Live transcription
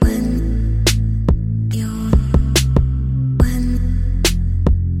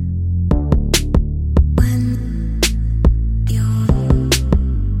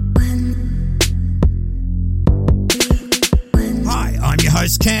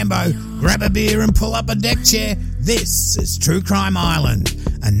Sambo, grab a beer and pull up a deck chair. This is True Crime Island,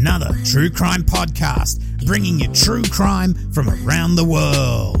 another true crime podcast, bringing you true crime from around the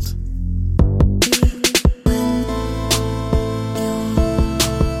world.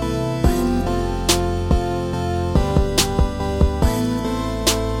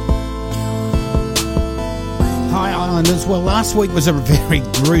 Hi Islanders, well last week was a very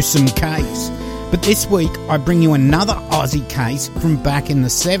gruesome case, but this week I bring you another Aussie case from back in the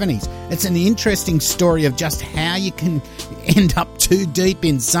 70s. It's an interesting story of just how you can end up too deep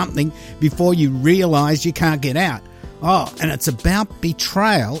in something before you realise you can't get out. Oh, and it's about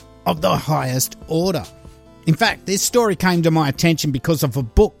betrayal of the highest order. In fact, this story came to my attention because of a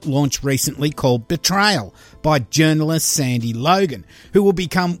book launched recently called Betrayal by journalist Sandy Logan, who will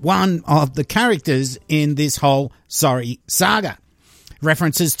become one of the characters in this whole sorry saga.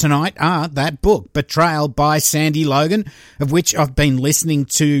 References tonight are that book, Betrayal by Sandy Logan, of which I've been listening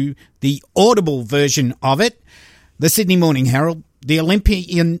to the Audible version of it, the Sydney Morning Herald, the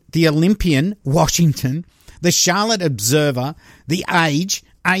Olympian, Washington, the Charlotte Observer, The Age,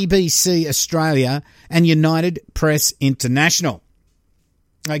 ABC Australia, and United Press International.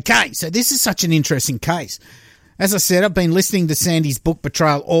 Okay, so this is such an interesting case. As I said, I've been listening to Sandy's book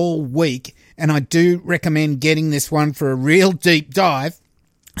Betrayal all week, and I do recommend getting this one for a real deep dive,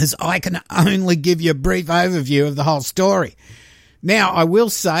 as I can only give you a brief overview of the whole story. Now, I will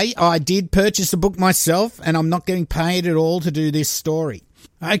say I did purchase the book myself, and I'm not getting paid at all to do this story.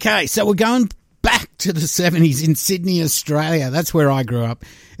 Okay, so we're going back to the 70s in Sydney, Australia. That's where I grew up.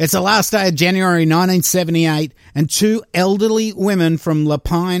 It's the last day of January 1978, and two elderly women from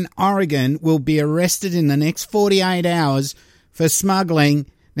Lapine, Oregon will be arrested in the next 48 hours for smuggling,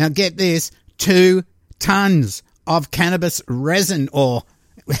 now get this, 2 tons of cannabis resin, or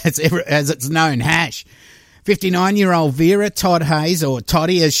as it's known, hash. 59-year-old Vera Todd Hayes, or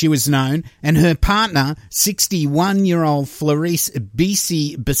Toddy as she was known, and her partner, 61-year-old Florice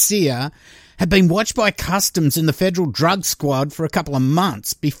BC Basia, had been watched by Customs and the Federal Drug Squad for a couple of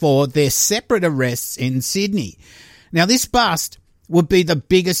months before their separate arrests in Sydney. Now, this bust would be the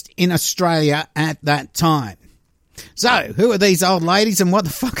biggest in Australia at that time. So, who are these old ladies and what the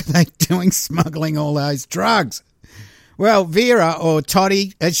fuck are they doing smuggling all those drugs? Well, Vera, or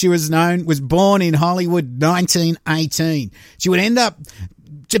Toddy as she was known, was born in Hollywood 1918. She would end up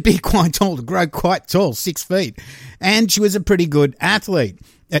to be quite tall, to grow quite tall, 6 feet, and she was a pretty good athlete.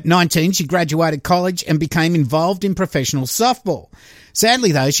 At 19, she graduated college and became involved in professional softball.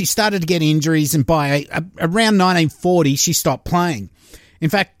 Sadly, though, she started to get injuries, and by around 1940, she stopped playing. In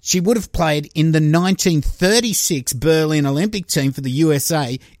fact, she would have played in the 1936 Berlin Olympic team for the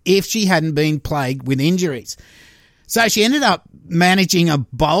USA if she hadn't been plagued with injuries. So she ended up managing a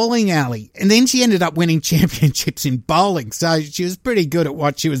bowling alley, and then she ended up winning championships in bowling. So she was pretty good at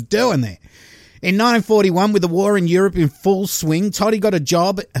what she was doing there. In 1941, with the war in Europe in full swing, Toddy got a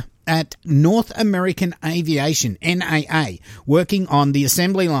job at North American Aviation, NAA, working on the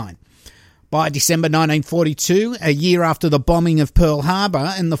assembly line. By December 1942, a year after the bombing of Pearl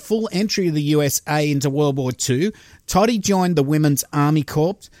Harbor and the full entry of the USA into World War II, Toddy joined the Women's Army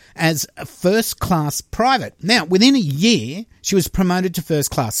Corps as a first-class private. Now, within a year, she was promoted to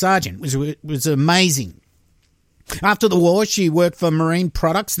first-class sergeant, which was amazing. After the war, she worked for Marine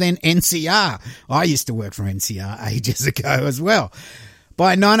Products, then NCR. I used to work for NCR ages ago as well.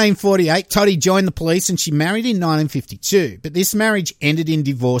 By 1948, Toddy joined the police and she married in 1952, but this marriage ended in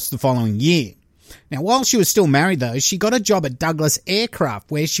divorce the following year. Now, while she was still married, though, she got a job at Douglas Aircraft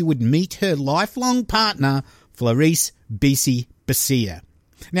where she would meet her lifelong partner, Florice BC Basia.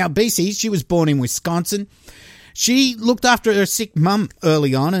 Now, BC, she was born in Wisconsin. She looked after her sick mum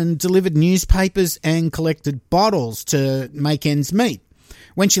early on and delivered newspapers and collected bottles to make ends meet.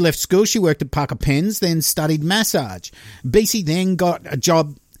 When she left school, she worked at Parker Pens, then studied massage. BC then got a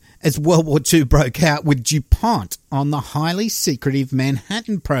job as World War II broke out with DuPont on the highly secretive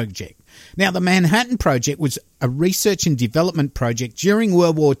Manhattan Project. Now, the Manhattan Project was a research and development project during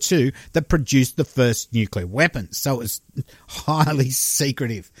World War II that produced the first nuclear weapons, so it was highly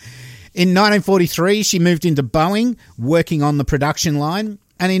secretive. In 1943, she moved into Boeing, working on the production line.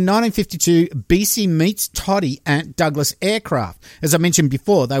 And in 1952, BC meets Toddy at Douglas Aircraft. As I mentioned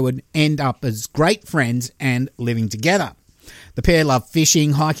before, they would end up as great friends and living together. The pair loved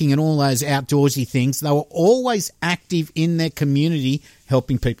fishing, hiking, and all those outdoorsy things. They were always active in their community,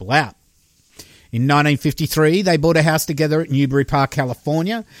 helping people out. In 1953, they bought a house together at Newbury Park,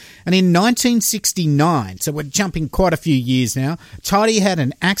 California. And in 1969, so we're jumping quite a few years now, Toddy had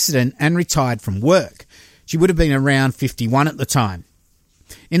an accident and retired from work. She would have been around 51 at the time.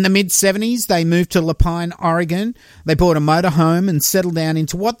 In the mid-70s, they moved to Lapine, Oregon. They bought a motorhome and settled down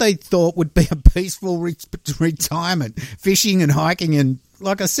into what they thought would be a peaceful retirement, fishing and hiking, and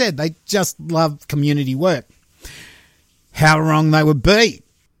like I said, they just love community work. How wrong they would be.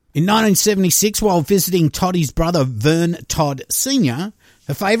 In 1976, while visiting Toddy's brother, Vern Todd Sr.,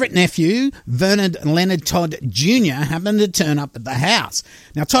 her favourite nephew, Vernon Leonard Todd Jr., happened to turn up at the house.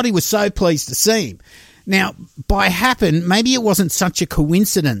 Now, Toddy was so pleased to see him. Now, by happen, maybe it wasn't such a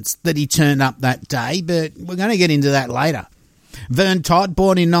coincidence that he turned up that day, but we're going to get into that later. Vern Todd,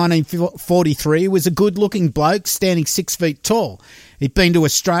 born in 1943, was a good-looking bloke standing 6 feet tall. He'd been to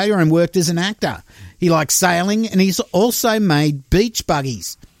Australia and worked as an actor. He liked sailing, and he's also made beach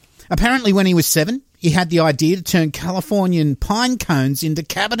buggies. Apparently, when he was 7, he had the idea to turn Californian pine cones into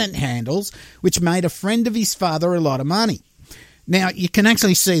cabinet handles, which made a friend of his father a lot of money. Now, you can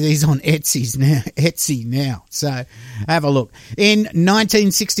actually see these on Etsy now, so have a look. In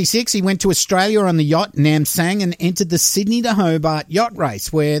 1966, he went to Australia on the yacht Namsang and entered the Sydney to Hobart yacht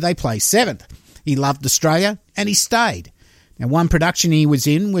race, where they placed 7th. He loved Australia, and he stayed. Now, one production he was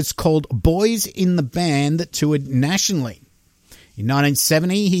in was called Boys in the Band that toured nationally. In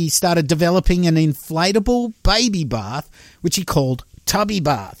 1970, he started developing an inflatable baby bath, which he called Tubby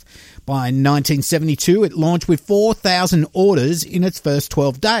Bath. By 1972, it launched with 4,000 orders in its first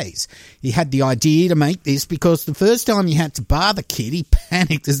 12 days. He had the idea to make this because the first time he had to bath a kid, he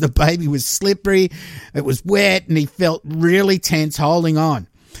panicked as the baby was slippery, it was wet, and he felt really tense holding on.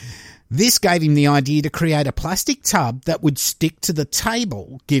 This gave him the idea to create a plastic tub that would stick to the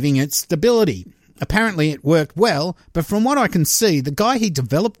table, giving it stability. Apparently it worked well, but from what I can see, the guy he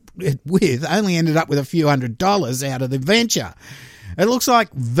developed it with only ended up with a few $100s out of the venture. It looks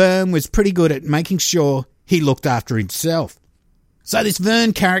like Vern was pretty good at making sure he looked after himself. So this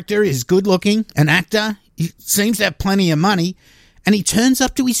Vern character is good looking, an actor, he seems to have plenty of money, and he turns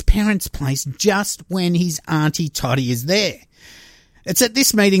up to his parents' place just when his auntie Toddy is there. It's at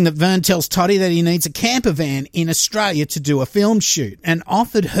this meeting that Vern tells Toddy that he needs a camper van in Australia to do a film shoot and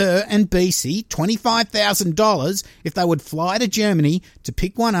offered her and BC $25,000 if they would fly to Germany to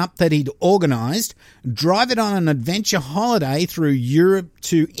pick one up that he'd organised, drive it on an adventure holiday through Europe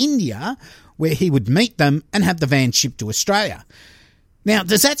to India, where he would meet them and have the van shipped to Australia. Now,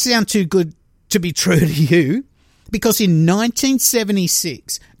 does that sound too good to be true to you? Because in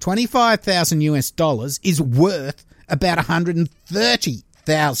 1976, $25,000 is worth about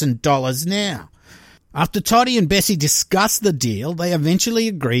 $130,000 now. After Toddy and Bessie discussed the deal, they eventually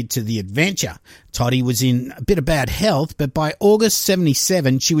agreed to the adventure. Toddy was in a bit of bad health, but by August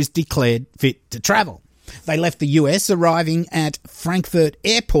 77, she was declared fit to travel. They left the US, arriving at Frankfurt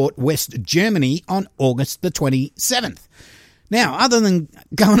Airport, West Germany, on August the 27th. Now, other than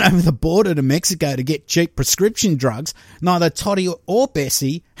going over the border to Mexico to get cheap prescription drugs, neither Toddy or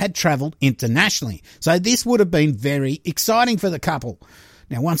Bessie had travelled internationally, so this would have been very exciting for the couple.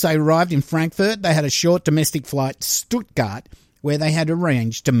 Now, once they arrived in Frankfurt, they had a short domestic flight to Stuttgart, where they had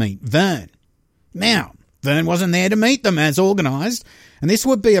arranged to meet Vern. Now, Vern wasn't there to meet them as organised, and this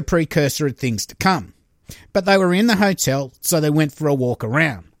would be a precursor of things to come. But they were in the hotel, so they went for a walk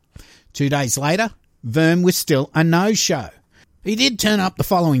around. 2 days later, Vern was still a no-show. He did turn up the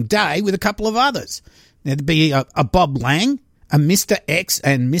following day with a couple of others. There'd be a Bob Lang, a Mr. X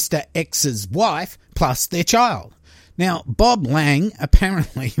and Mr. X's wife, plus their child. Now, Bob Lang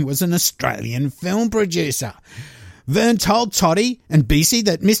apparently was an Australian film producer. Vern told Toddy and Bessie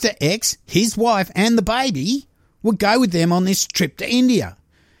that Mr. X, his wife and the baby would go with them on this trip to India.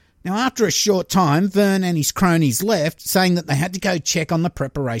 Now, after a short time, Vern and his cronies left, saying that they had to go check on the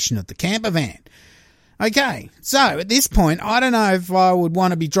preparation of the camper van. Okay, so at this point, I don't know if I would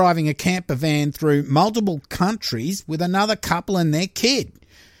want to be driving a camper van through multiple countries with another couple and their kid.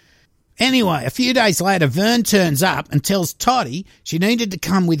 Anyway, a few days later, Vern turns up and tells Toddy she needed to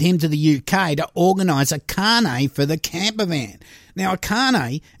come with him to the UK to organise a carnet for the camper van. Now, a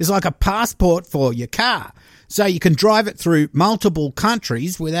carnet is like a passport for your car, so you can drive it through multiple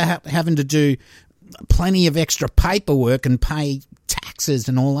countries without having to do plenty of extra paperwork and pay taxes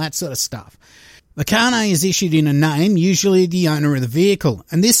and all that sort of stuff. The carnet is issued in a name, usually the owner of the vehicle,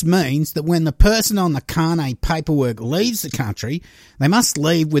 and this means that when the person on the carnet paperwork leaves the country, they must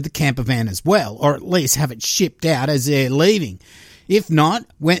leave with the camper van as well, or at least have it shipped out as they're leaving. If not,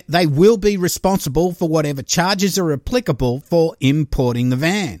 they will be responsible for whatever charges are applicable for importing the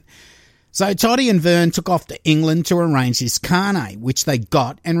van. So Toddy and Vern took off to England to arrange this carnet, which they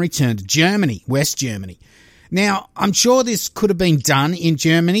got and returned to Germany, West Germany. Now, I'm sure this could have been done in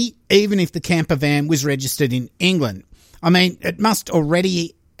Germany, even if the camper van was registered in England. I mean, it must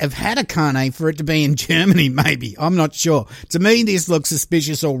already have had a carnet for it to be in Germany, maybe. I'm not sure. To me, this looks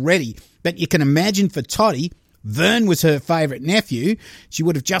suspicious already. But you can imagine for Toddy, Vern was her favourite nephew. She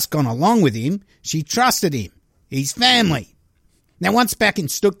would have just gone along with him. She trusted him. He's family. Now, once back in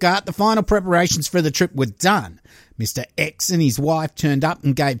Stuttgart, the final preparations for the trip were done. Mr. X and his wife turned up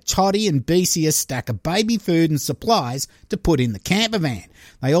and gave Toddy and BC a stack of baby food and supplies to put in the camper van.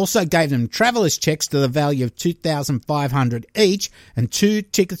 They also gave them traveller's checks to the value of $2,500 each and 2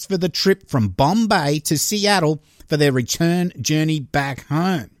 tickets for the trip from Bombay to Seattle for their return journey back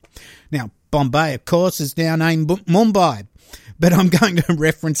home. Now, Bombay, of course, is now named Mumbai, but I'm going to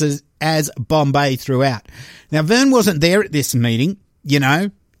reference it as Bombay throughout. Now, Vern wasn't there at this meeting. You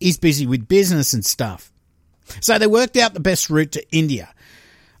know, he's busy with business and stuff. So they worked out the best route to India.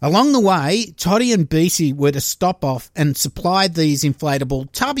 Along the way, Toddy and BC were to stop off and supply these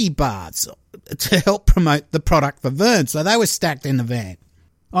inflatable tubby bars to help promote the product for Vern, so they were stacked in the van.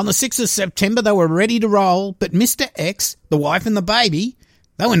 On the 6th of September, they were ready to roll, but Mr. X, the wife and the baby,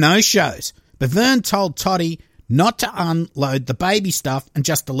 they were no-shows. But Vern told Toddy not to unload the baby stuff and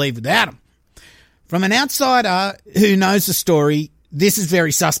just to leave without him. From an outsider who knows the story, this is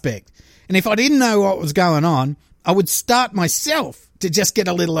very suspect. And if I didn't know what was going on, I would start myself to just get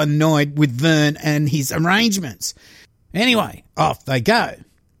a little annoyed with Vern and his arrangements. Anyway, off they go.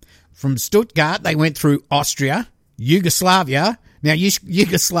 From Stuttgart, they went through Austria, Yugoslavia. Now,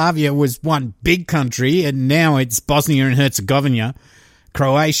 Yugoslavia was one big country, and now it's Bosnia and Herzegovina,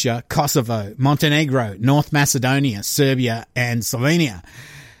 Croatia, Kosovo, Montenegro, North Macedonia, Serbia, and Slovenia.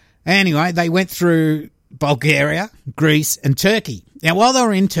 Anyway, they went through Bulgaria, Greece, and Turkey. Now, while they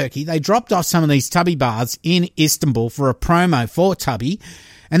were in Turkey, they dropped off some of these tubby bars in Istanbul for a promo for tubby,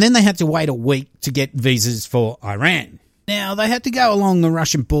 and then they had to wait a week to get visas for Iran. Now, they had to go along the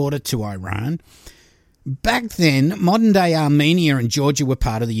Russian border to Iran. Back then, modern-day Armenia and Georgia were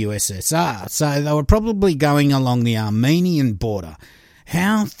part of the USSR, so they were probably going along the Armenian border.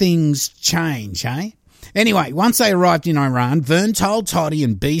 How things change, eh? Anyway, once they arrived in Iran, Vern told Toddy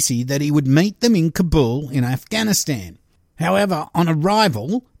and BC that he would meet them in Kabul in Afghanistan. However, on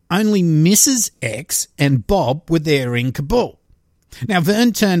arrival, only Mrs. X and Bob were there in Kabul. Now,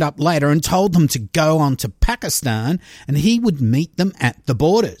 Vern turned up later and told them to go on to Pakistan and he would meet them at the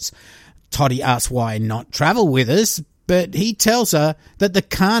borders. Toddy asked why not travel with us, but he tells her that the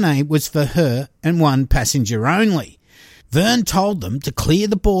carnet was for her and one passenger only. Vern told them to clear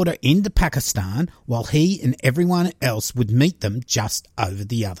the border into Pakistan while he and everyone else would meet them just over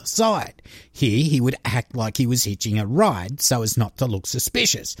the other side. Here he would act like he was hitching a ride so as not to look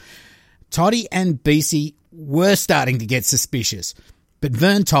suspicious. Toddy and BC were starting to get suspicious, but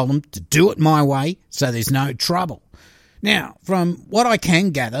Vern told them to do it my way so there's no trouble. Now, from what I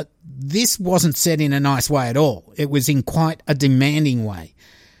can gather, this wasn't said in a nice way at all. It was in quite a demanding way.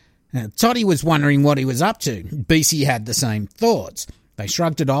 Now, Toddy was wondering what he was up to. BC had the same thoughts. They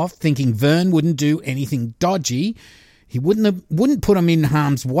shrugged it off, thinking Vern wouldn't do anything dodgy. He wouldn't put them in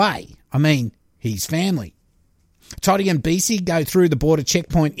harm's way. I mean, he's family. Toddy and BC go through the border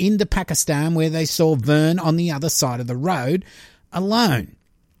checkpoint into Pakistan where they saw Vern on the other side of the road, alone.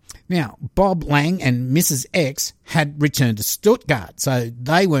 Now, Bob Lang and Mrs. X had returned to Stuttgart, so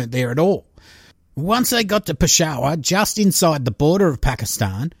they weren't there at all. Once they got to Peshawar, just inside the border of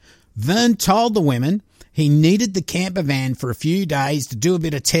Pakistan, Vern told the women he needed the camper van for a few days to do a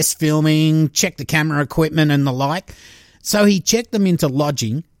bit of test filming, check the camera equipment and the like, so he checked them into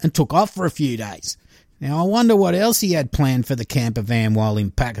lodging and took off for a few days. Now, I wonder what else he had planned for the camper van while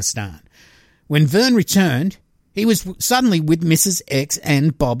in Pakistan. When Vern returned, he was suddenly with Mrs. X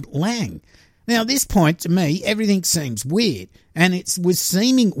and Bob Lang. Now, at this point, to me, everything seems weird, and it was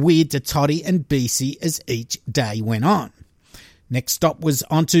seeming weird to Toddy and BC as each day went on. Next stop was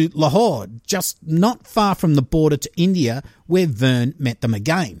onto Lahore, just not far from the border to India, where Vern met them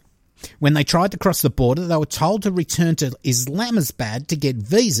again. When they tried to cross the border, they were told to return to Islamabad to get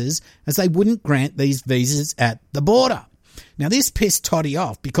visas, as they wouldn't grant these visas at the border. Now, this pissed Toddy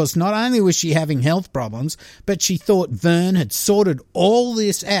off because not only was she having health problems, but she thought Vern had sorted all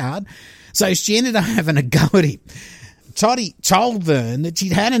this out, so she ended up having a go at him. Toddy told Vern that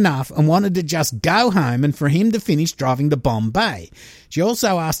she'd had enough and wanted to just go home and for him to finish driving to Bombay. She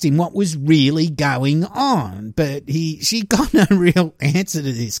also asked him what was really going on, but she got no real answer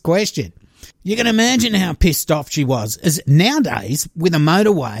to this question. You can imagine how pissed off she was, as nowadays, with a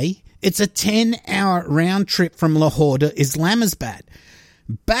motorway, it's a 10-hour round trip from Lahore to Islamabad.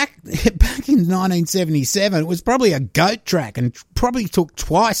 Back in 1977, it was probably a goat track and probably took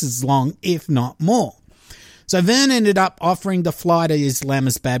twice as long, if not more. So Vern ended up offering to fly to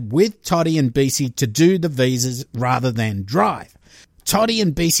Islamabad with Toddy and BC to do the visas rather than drive. Toddy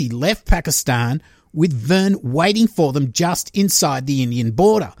and Beasy left Pakistan with Vern waiting for them just inside the Indian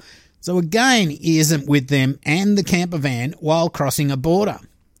border. So again, he isn't with them and the camper van while crossing a border.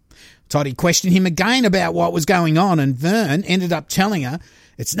 Toddy questioned him again about what was going on, and Vern ended up telling her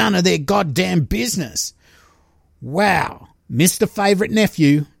it's none of their goddamn business. Wow, Mr. Favourite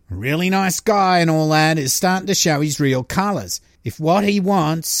Nephew, really nice guy and all that, is starting to show his real colours, if what he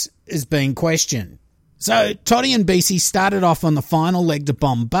wants is being questioned. So Toddy and Beasy started off on the final leg to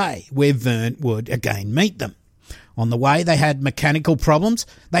Bombay, where Vern would again meet them. On the way, they had mechanical problems,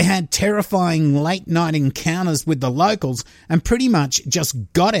 they had terrifying late-night encounters with the locals, and pretty much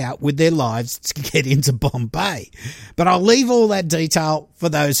just got out with their lives to get into Bombay. But I'll leave all that detail for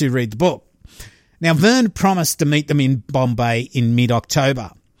those who read the book. Now, Vern promised to meet them in Bombay in mid-October.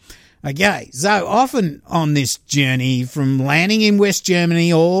 Okay, so often on this journey from landing in West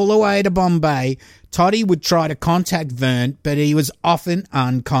Germany all the way to Bombay, Toddy would try to contact Vern, but he was often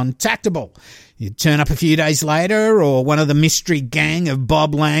uncontactable. He'd turn up a few days later, or one of the mystery gang of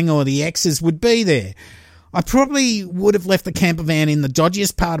Bob Lang or the exes would be there. I probably would have left the camper van in the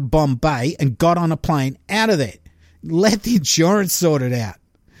dodgiest part of Bombay and got on a plane out of there. Let the insurance sort it out.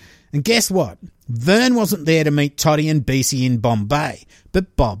 And guess what? Vern wasn't there to meet Toddy and Beasy in Bombay,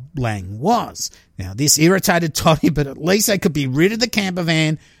 but Bob Lang was. Now, this irritated Toddy, but at least they could be rid of the camper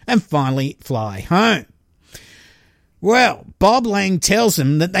van and finally fly home. Well, Bob Lang tells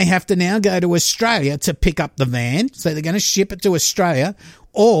them that they have to now go to Australia to pick up the van, so they're going to ship it to Australia,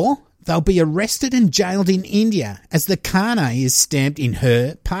 or they'll be arrested and jailed in India as the carnet is stamped in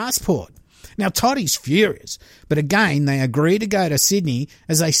her passport. Now, Toddy's furious, but again, they agree to go to Sydney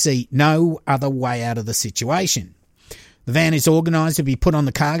as they see no other way out of the situation. The van is organised to be put on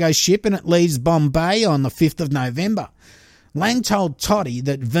the cargo ship and it leaves Bombay on the 5th of November. Lang told Toddy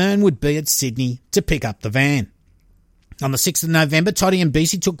that Vern would be at Sydney to pick up the van. On the 6th of November, Toddy and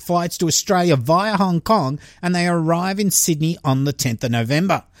Beasy took flights to Australia via Hong Kong and they arrive in Sydney on the 10th of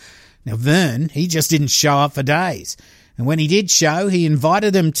November. Now, Vern, he just didn't show up for days. And when he did show, he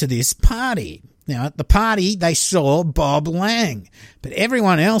invited them to this party. Now, at the party, they saw Bob Lang, but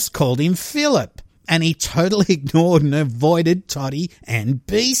everyone else called him Philip, and he totally ignored and avoided Toddy and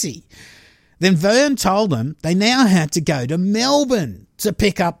Beasy. Then Vern told them they now had to go to Melbourne to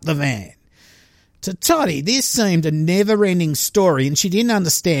pick up the van. To Toddy, this seemed a never-ending story, and she didn't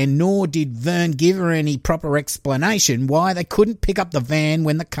understand, nor did Vern give her any proper explanation why they couldn't pick up the van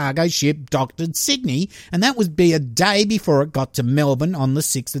when the cargo ship docked at Sydney, and that would be a day before it got to Melbourne on the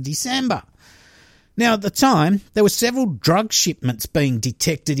 6th of December. Now, at the time, there were several drug shipments being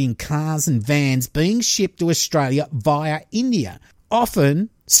detected in cars and vans being shipped to Australia via India, often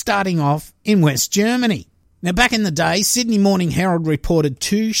starting off in West Germany. Now, back in the day, Sydney Morning Herald reported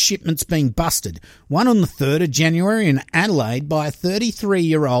 2 shipments being busted, one on the 3rd of January in Adelaide by a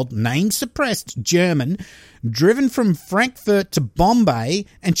 33-year-old name-suppressed German driven from Frankfurt to Bombay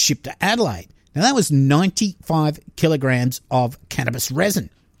and shipped to Adelaide. Now, that was 95 kilograms of cannabis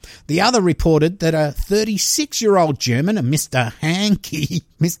resin. The other reported that a 36-year-old German, a Mr. Hanke,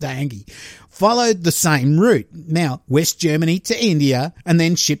 followed the same route, now West Germany to India, and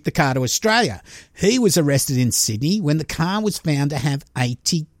then shipped the car to Australia. He was arrested in Sydney when the car was found to have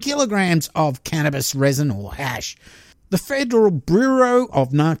 80 kilograms of cannabis resin or hash. The Federal Bureau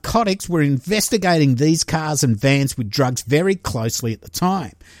of Narcotics were investigating these cars and vans with drugs very closely at the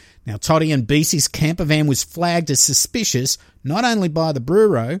time. Now, Toddy and Beasy's camper van was flagged as suspicious not only by the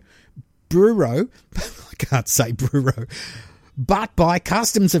Bureau, I can't say Bureau, but by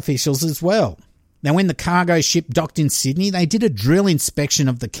customs officials as well. Now, when the cargo ship docked in Sydney, they did a drill inspection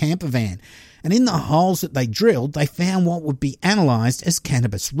of the camper van, and in the holes that they drilled, they found what would be analysed as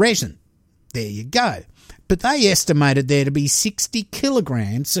cannabis resin. There you go. But they estimated there to be 60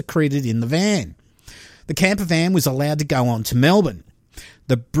 kilograms secreted in the van. The camper van was allowed to go on to Melbourne.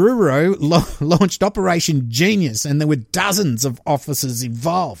 The Bureau launched Operation Genius, and there were dozens of officers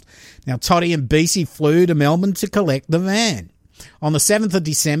involved. Now, Toddy and Beasy flew to Melbourne to collect the van. On the 7th of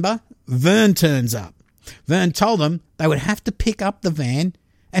December, Vern turns up. Vern told them they would have to pick up the van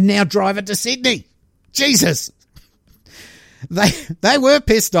and now drive it to Sydney. Jesus! They were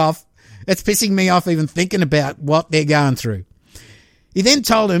pissed off. It's pissing me off even thinking about what they're going through. He then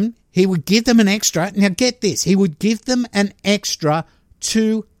told them he would give them an extra, now get this, he would give them an extra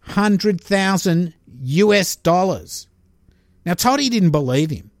 $200,000 US. Now, Toddy didn't believe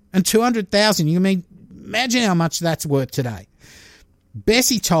him. And 200,000, you mean, imagine how much that's worth today.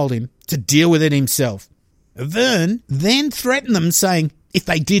 Bessie told him to deal with it himself. Vern then threatened them, saying if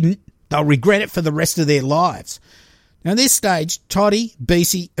they didn't, they'll regret it for the rest of their lives. Now, at this stage, Toddy,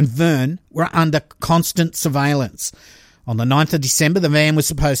 Beasy and Vern were under constant surveillance. On the 9th of December, the van was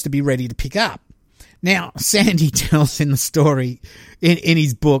supposed to be ready to pick up. Now, Sandy tells in the story in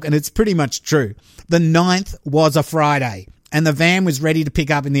his book, and it's pretty much true, the 9th was a Friday, and the van was ready to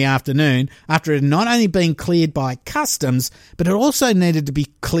pick up in the afternoon after it had not only been cleared by customs, but it also needed to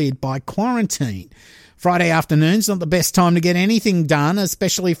be cleared by quarantine. Friday afternoon's not the best time to get anything done,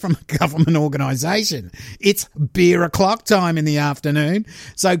 especially from a government organisation. It's beer o'clock time in the afternoon,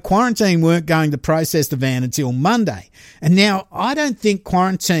 so quarantine weren't going to process the van until Monday. And now, I don't think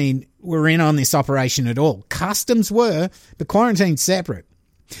quarantine were in on this operation at all. Customs were, but quarantine's separate.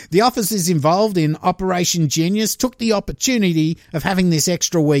 The officers involved in Operation Genius took the opportunity of having this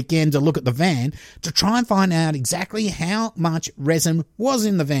extra weekend to look at the van to try and find out exactly how much resin was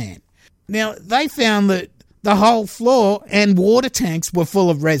in the van. Now, they found that the whole floor and water tanks were full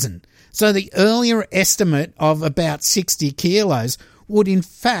of resin, so the earlier estimate of about 60 kilos would in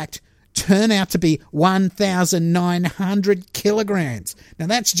fact turn out to be 1,900 kilograms. Now,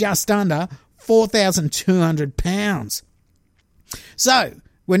 that's just under 4,200 pounds. So,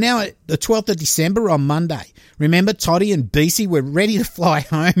 we're now at the 12th of December on Monday. Remember, Toddy and Beasy were ready to fly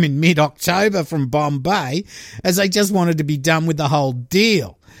home in mid-October from Bombay as they just wanted to be done with the whole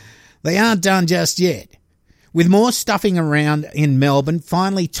deal. They aren't done just yet. With more stuffing around in Melbourne,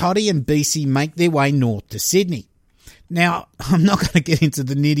 finally Toddy and Beasy make their way north to Sydney. Now, I'm not going to get into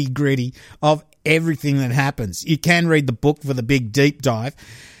the nitty-gritty of everything that happens. You can read the book for the big deep dive.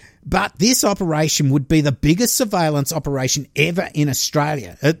 But this operation would be the biggest surveillance operation ever in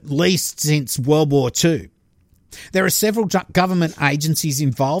Australia, at least since World War II. There are several government agencies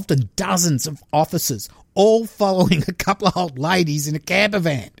involved and dozens of officers, all following a couple of old ladies in a camper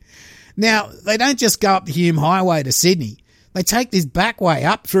van. Now, they don't just go up the Hume Highway to Sydney. They take this back way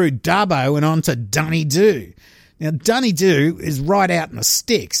up through Dubbo and on to Dunedoo. Now, Dunedoo is right out in the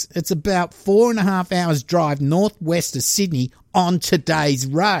sticks. It's about 4.5 hours drive northwest of Sydney on today's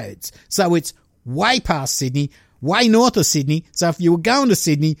roads. So it's way past Sydney, way north of Sydney. So if you were going to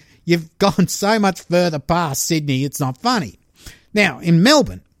Sydney, you've gone so much further past Sydney, it's not funny. Now, in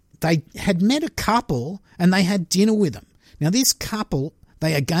Melbourne, they had met a couple and they had dinner with them. Now, this couple,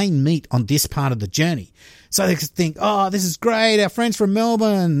 they again meet on this part of the journey. So they could think, oh, this is great, our friends from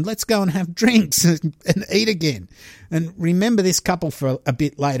Melbourne, let's go and have drinks and eat again. And remember this couple for a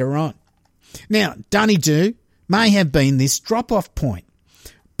bit later on. Now, Dunedoo may have been this drop-off point,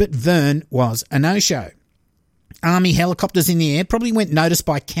 but Vern was a no-show. Army helicopters in the air probably went noticed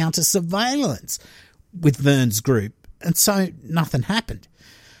by counter-surveillance with Vern's group, and so nothing happened.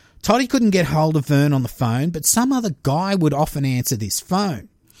 Toddy couldn't get hold of Vern on the phone, but some other guy would often answer this phone.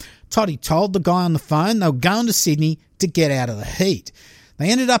 Toddy told the guy on the phone they were going to Sydney to get out of the heat. They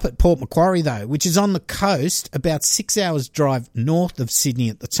ended up at Port Macquarie, though, which is on the coast, about 6 hours' drive north of Sydney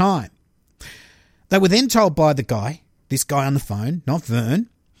at the time. They were then told by the guy, this guy on the phone, not Vern,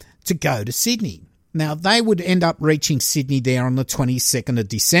 to go to Sydney. Now, they would end up reaching Sydney there on the 22nd of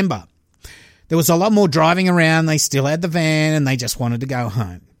December. There was a lot more driving around, they still had the van, and they just wanted to go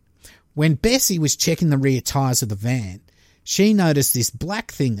home. When Bessie was checking the rear tyres of the van, she noticed this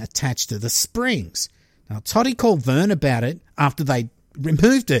black thing attached to the springs. Now, Toddy called Vern about it after they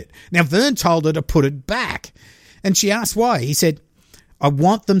removed it. Now, Vern told her to put it back, and she asked why. He said, I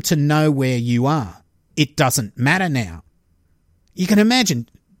want them to know where you are. It doesn't matter now. You can imagine,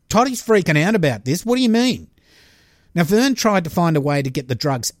 Toddy's freaking out about this. What do you mean? Now, Vern tried to find a way to get the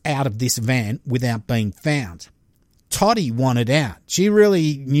drugs out of this van without being found. Toddy wanted out. She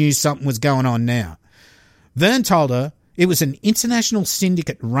really knew something was going on now. Vern told her it was an international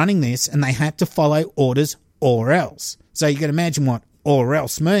syndicate running this and they had to follow orders or else. So you can imagine what or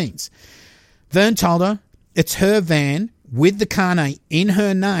else means. Vern told her it's her van with the carnet in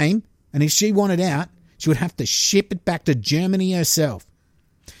her name, and if she wanted out, she would have to ship it back to Germany herself.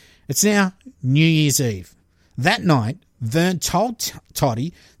 It's now New Year's Eve. That night, Vern told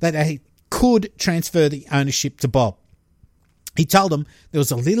Toddy that they could transfer the ownership to Bob. He told them there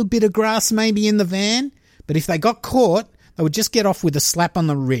was a little bit of grass maybe in the van, but if they got caught, they would just get off with a slap on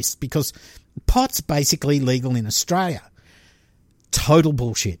the wrist because pot's basically legal in Australia. Total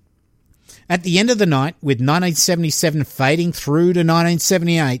bullshit. At the end of the night, with 1977 fading through to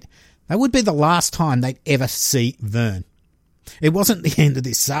 1978, that would be the last time they'd ever see Vern. It wasn't the end of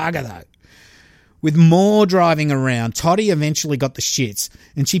this saga, though. With more driving around, Toddy eventually got the shits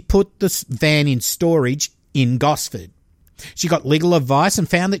and she put the van in storage in Gosford. She got legal advice and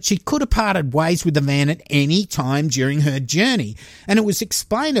found that she could have parted ways with the van at any time during her journey, and it was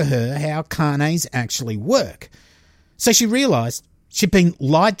explained to her how carnets actually work. So she realised she'd been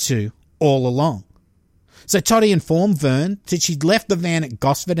lied to all along. So Toddy informed Vern that she'd left the van at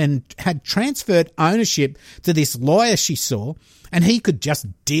Gosford and had transferred ownership to this lawyer she saw, and he could just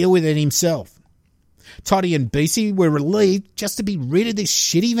deal with it himself. Toddy and Beasy were relieved just to be rid of this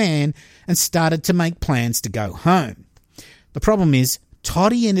shitty van and started to make plans to go home. The problem is,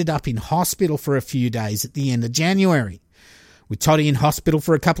 Toddy ended up in hospital for a few days at the end of January. With Toddy in hospital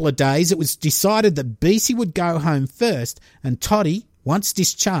for a couple of days, it was decided that Beasy would go home first and Toddy, once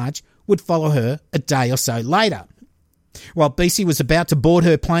discharged, would follow her a day or so later. While Beasy was about to board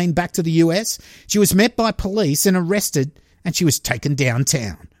her plane back to the US, she was met by police and arrested, and she was taken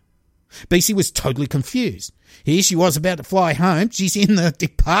downtown. Beasy was totally confused. Here she was about to fly home. She's in the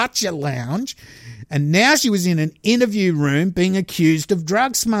departure lounge, and now she was in an interview room being accused of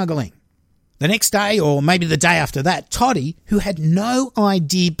drug smuggling. The next day, or maybe the day after that, Toddy, who had no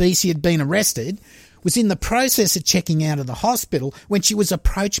idea Beasy had been arrested, was in the process of checking out of the hospital when she was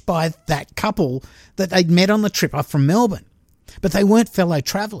approached by that couple that they'd met on the trip up from Melbourne. But they weren't fellow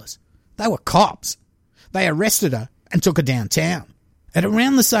travellers. They were cops. They arrested her and took her downtown. At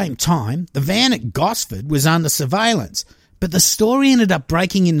around the same time, the van at Gosford was under surveillance, but the story ended up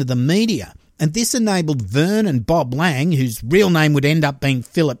breaking into the media, and this enabled Vern and Bob Lang, whose real name would end up being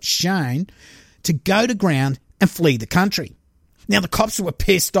Philip Shane, to go to ground and flee the country. Now, the cops were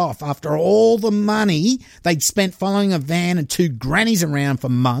pissed off after all the money they'd spent following a van and two grannies around for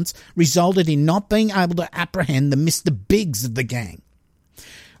months resulted in not being able to apprehend the Mr. Biggs of the gang.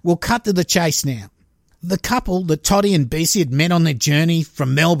 We'll cut to the chase now. The couple that Toddy and Beasy had met on their journey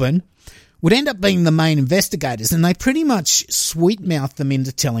from Melbourne would end up being the main investigators, and they pretty much sweet-mouthed them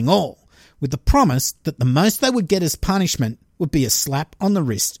into telling all, with the promise that the most they would get as punishment would be a slap on the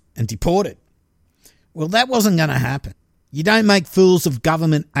wrist and deported. Well, that wasn't going to happen. You don't make fools of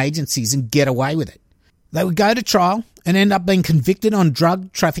government agencies and get away with it. They would go to trial and end up being convicted on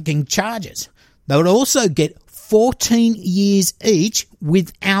drug trafficking charges. They would also get 14 years each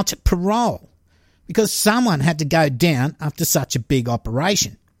without parole, because someone had to go down after such a big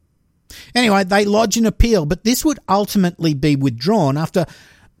operation. Anyway, they lodged an appeal, but this would ultimately be withdrawn after,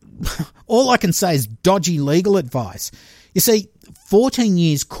 all I can say is dodgy legal advice. You see, 14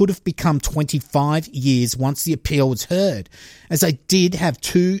 years could have become 25 years once the appeal was heard, as they did have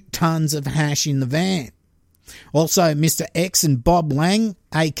 2 tons of hash in the van. Also, Mr. X and Bob Lang,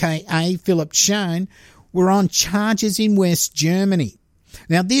 aka Philip Shane, were on charges in West Germany.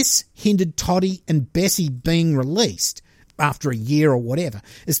 Now, this hindered Toddy and Bessie being released after a year or whatever,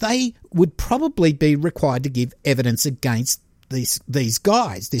 as they would probably be required to give evidence against these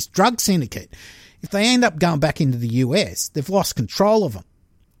guys, this drug syndicate. If they end up going back into the US, they've lost control of them.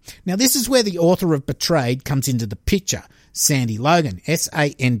 Now, this is where the author of Betrayed comes into the picture, Sandy Logan,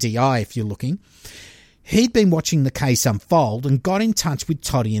 S-A-N-D-I if you're looking. He'd been watching the case unfold and got in touch with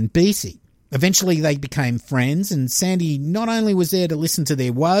Toddy and Beasy. Eventually they became friends, and Sandy not only was there to listen to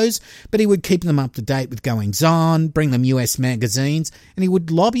their woes, but he would keep them up to date with goings-on, bring them US magazines, and he would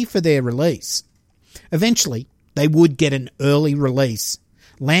lobby for their release. Eventually, they would get an early release,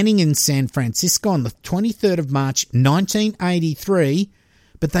 landing in San Francisco on the 23rd of March 1983,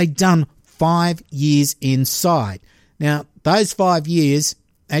 but they'd done 5 years inside. Now, those 5 years,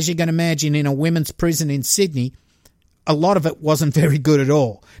 as you can imagine, in a women's prison in Sydney, a lot of it wasn't very good at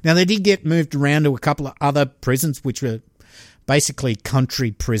all. Now, they did get moved around to a couple of other prisons, which were basically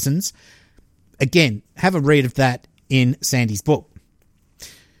country prisons. Again, have a read of that in Sandy's book.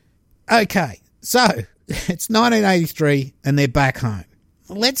 Okay, so it's 1983 and they're back home.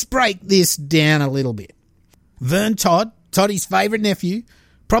 Let's break this down a little bit. Vern Todd, Toddy's favourite nephew,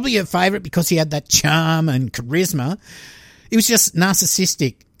 probably her favourite because he had that charm and charisma. He was just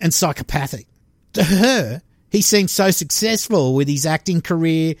narcissistic and psychopathic. To her, he seemed so successful with his acting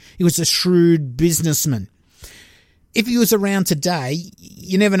career. He was a shrewd businessman. If he was around today,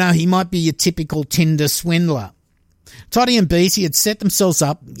 you never know, he might be your typical Tinder swindler. Toddy and Beasy had set themselves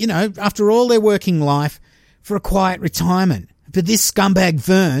up, after all their working life, for a quiet retirement. But this scumbag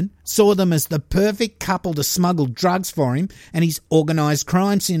Vern saw them as the perfect couple to smuggle drugs for him and his organised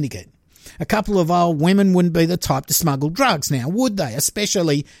crime syndicate. A couple of old women wouldn't be the type to smuggle drugs now, would they?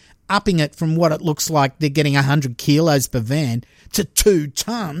 Especially upping it from what it looks like they're getting 100 kilos per van to 2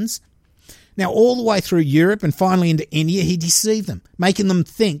 tons. Now, all the way through Europe and finally into India, he deceived them, making them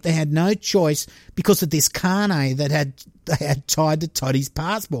think they had no choice because of this carnet that they had tied to Toddy's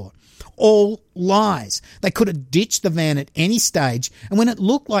passport. All lies. They could have ditched the van at any stage, and when it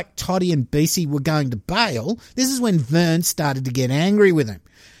looked like Toddy and Beasy were going to bail, this is when Vern started to get angry with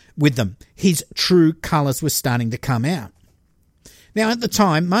them. His true colours were starting to come out. Now, at the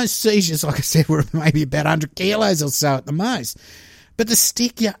time, most seizures, like I said, were maybe about 100 kilos or so at the most. But to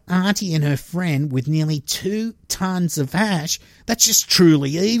stick your auntie and her friend with nearly 2 tons of hash, that's just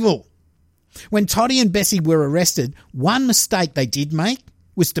truly evil. When Toddy and Bessie were arrested, one mistake they did make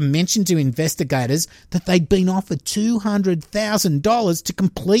was to mention to investigators that they'd been offered $200,000 to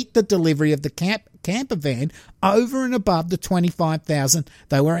complete the delivery of the camper van over and above the $25,000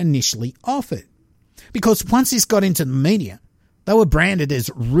 they were initially offered. Because once this got into the media, they were branded as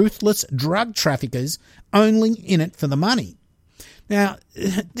ruthless drug traffickers only in it for the money. Now,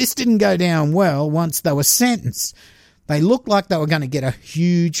 this didn't go down well once they were sentenced. They looked like they were going to get a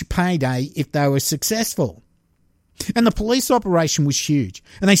huge payday if they were successful. And the police operation was huge,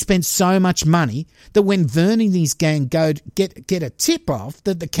 and they spent so much money that when Vern and his gang go to get a tip-off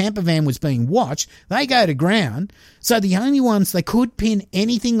that the camper van was being watched, they go to ground, so the only ones they could pin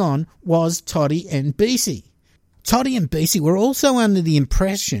anything on was Toddy and Bessie. Toddy and Bessie were also under the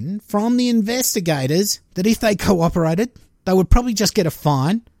impression from the investigators that if they cooperated, they would probably just get a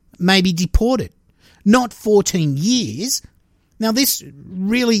fine, maybe deported. Not 14 years. Now, this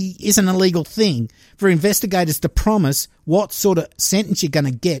really isn't a legal thing for investigators to promise what sort of sentence you're going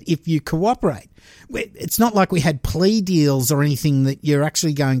to get if you cooperate. It's not like we had plea deals or anything that you're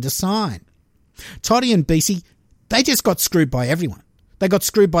actually going to sign. Toddy and Bessie, they just got screwed by everyone. They got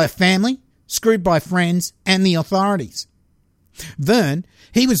screwed by a family, screwed by friends, and the authorities. Vern,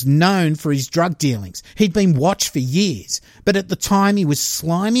 he was known for his drug dealings. He'd been watched for years, but at the time he was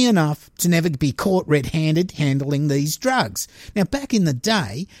slimy enough to never be caught red-handed handling these drugs. Now, back in the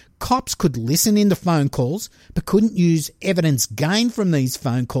day, cops could listen into phone calls, but couldn't use evidence gained from these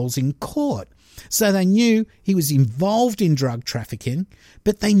phone calls in court. So they knew he was involved in drug trafficking,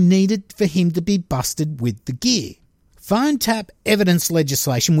 but they needed for him to be busted with the gear. Phone tap evidence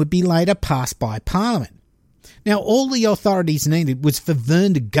legislation would be later passed by Parliament. Now, all the authorities needed was for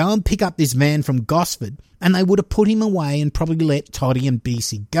Vern to go and pick up this man from Gosford, and they would have put him away and probably let Toddy and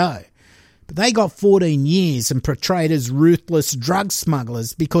Bessie go. But they got 14 years and portrayed as ruthless drug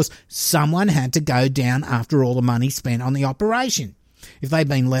smugglers because someone had to go down after all the money spent on the operation. If they'd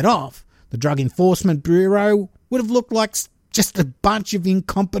been let off, the Drug Enforcement Bureau would have looked like just a bunch of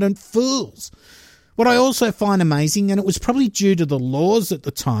incompetent fools. What I also find amazing, and it was probably due to the laws at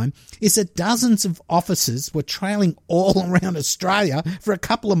the time, is that dozens of officers were trailing all around Australia for a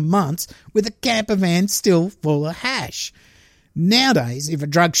couple of months with a camper van still full of hash. Nowadays, if a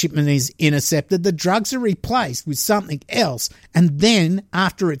drug shipment is intercepted, the drugs are replaced with something else, and then,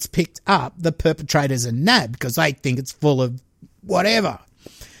 after it's picked up, the perpetrators are nabbed because they think it's full of whatever.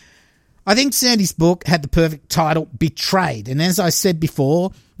 I think Sandy's book had the perfect title, Betrayed, and as I said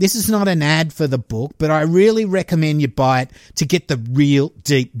before, this is not an ad for the book, but I really recommend you buy it to get the real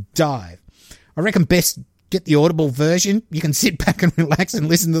deep dive. I reckon best get the Audible version. You can sit back and relax and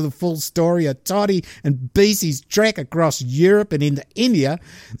listen to the full story of Toddy and Bessie's trek across Europe and into India,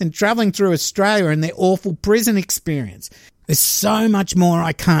 and travelling through Australia and their awful prison experience. There's so much more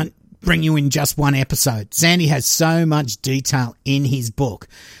I can't bring you in just one episode. Sandy has so much detail in his book.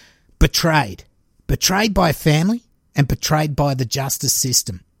 Betrayed. Betrayed by family and betrayed by the justice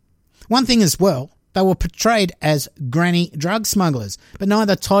system. One thing as well, they were portrayed as granny drug smugglers, but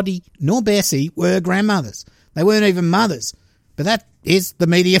neither Toddy nor Bessie were grandmothers. They weren't even mothers. But that is the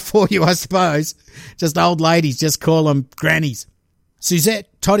media for you, I suppose. Just old ladies, just call them grannies. Suzette,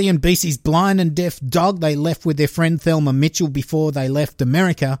 Toddy and Bessie's blind and deaf dog they left with their friend Thelma Mitchell before they left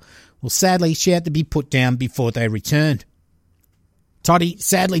America, well, sadly, she had to be put down before they returned. Toddy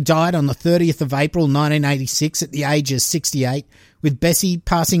sadly died on the 30th of April 1986 at the age of 68, with Bessie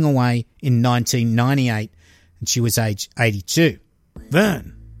passing away in 1998, and she was aged 82.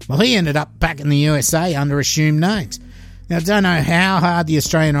 Vern, well, he ended up back in the USA under assumed names. Now, I don't know how hard the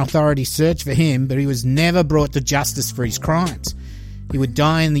Australian authorities searched for him, but he was never brought to justice for his crimes. He would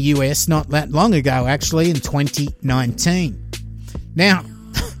die in the US not that long ago, actually, in 2019. Now,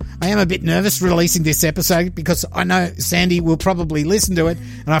 I am a bit nervous releasing this episode because I know Sandy will probably listen to it,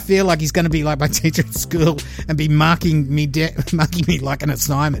 and I feel like he's going to be like my teacher at school and be marking me like an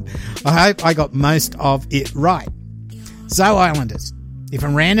assignment. I hope I got most of it right. So, Islanders, if a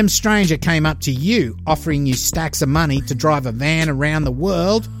random stranger came up to you offering you stacks of money to drive a van around the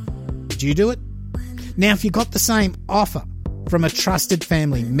world, would you do it? Now, if you got the same offer from a trusted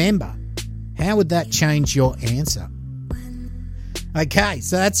family member, how would that change your answer? Okay,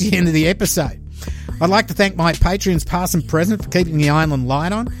 so that's the end of the episode. I'd like to thank my patrons past and present for keeping the island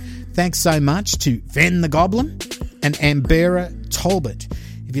light on. Thanks so much to Ven the Goblin and Ambera Talbot.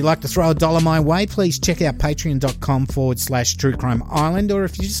 If you'd like to throw $1 my way, please check out patreon.com/True Crime Island, or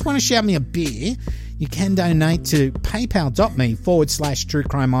if you just want to shout me a beer, You can donate to paypal.me/True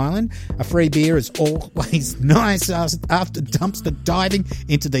Crime Island. A free beer is always nice after dumpster diving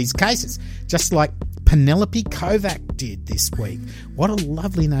into these cases, just like Penelope Kovac did this week. What a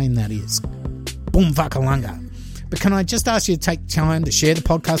lovely name that is. Boom Vakalunga. But can I just ask you to take time to share the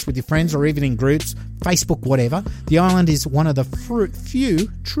podcast with your friends or even in groups, Facebook, whatever. The Island is one of the few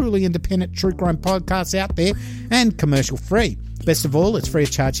truly independent true crime podcasts out there and commercial free. Best of all, it's free of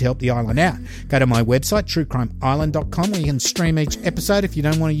charge to help the island out. Go to my website, truecrimeisland.com, where you can stream each episode if you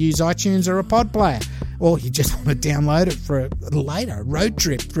don't want to use iTunes or a pod player, or you just want to download it for a road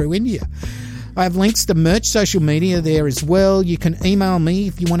trip through India. I have links to merch, social media there as well. You can email me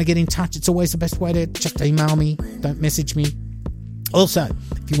if you want to get in touch. It's always the best way to just email me. Don't message me. Also,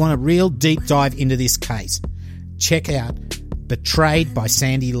 if you want a real deep dive into this case, check out Betrayed by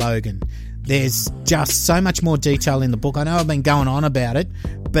Sandy Logan. There's just so much more detail in the book. I know I've been going on about it,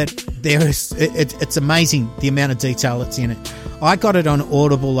 but it's amazing the amount of detail that's in it. I got it on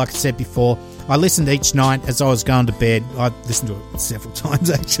Audible, like I said before. I listened each night as I was going to bed. I listened to it several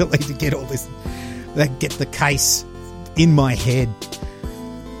times, actually, to get all this, get the case in my head.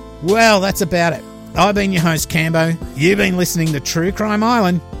 Well, that's about it. I've been your host, Cambo. You've been listening to True Crime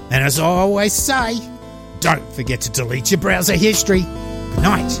Island. And as I always say, don't forget to delete your browser history. Good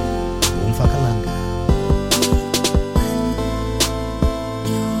night.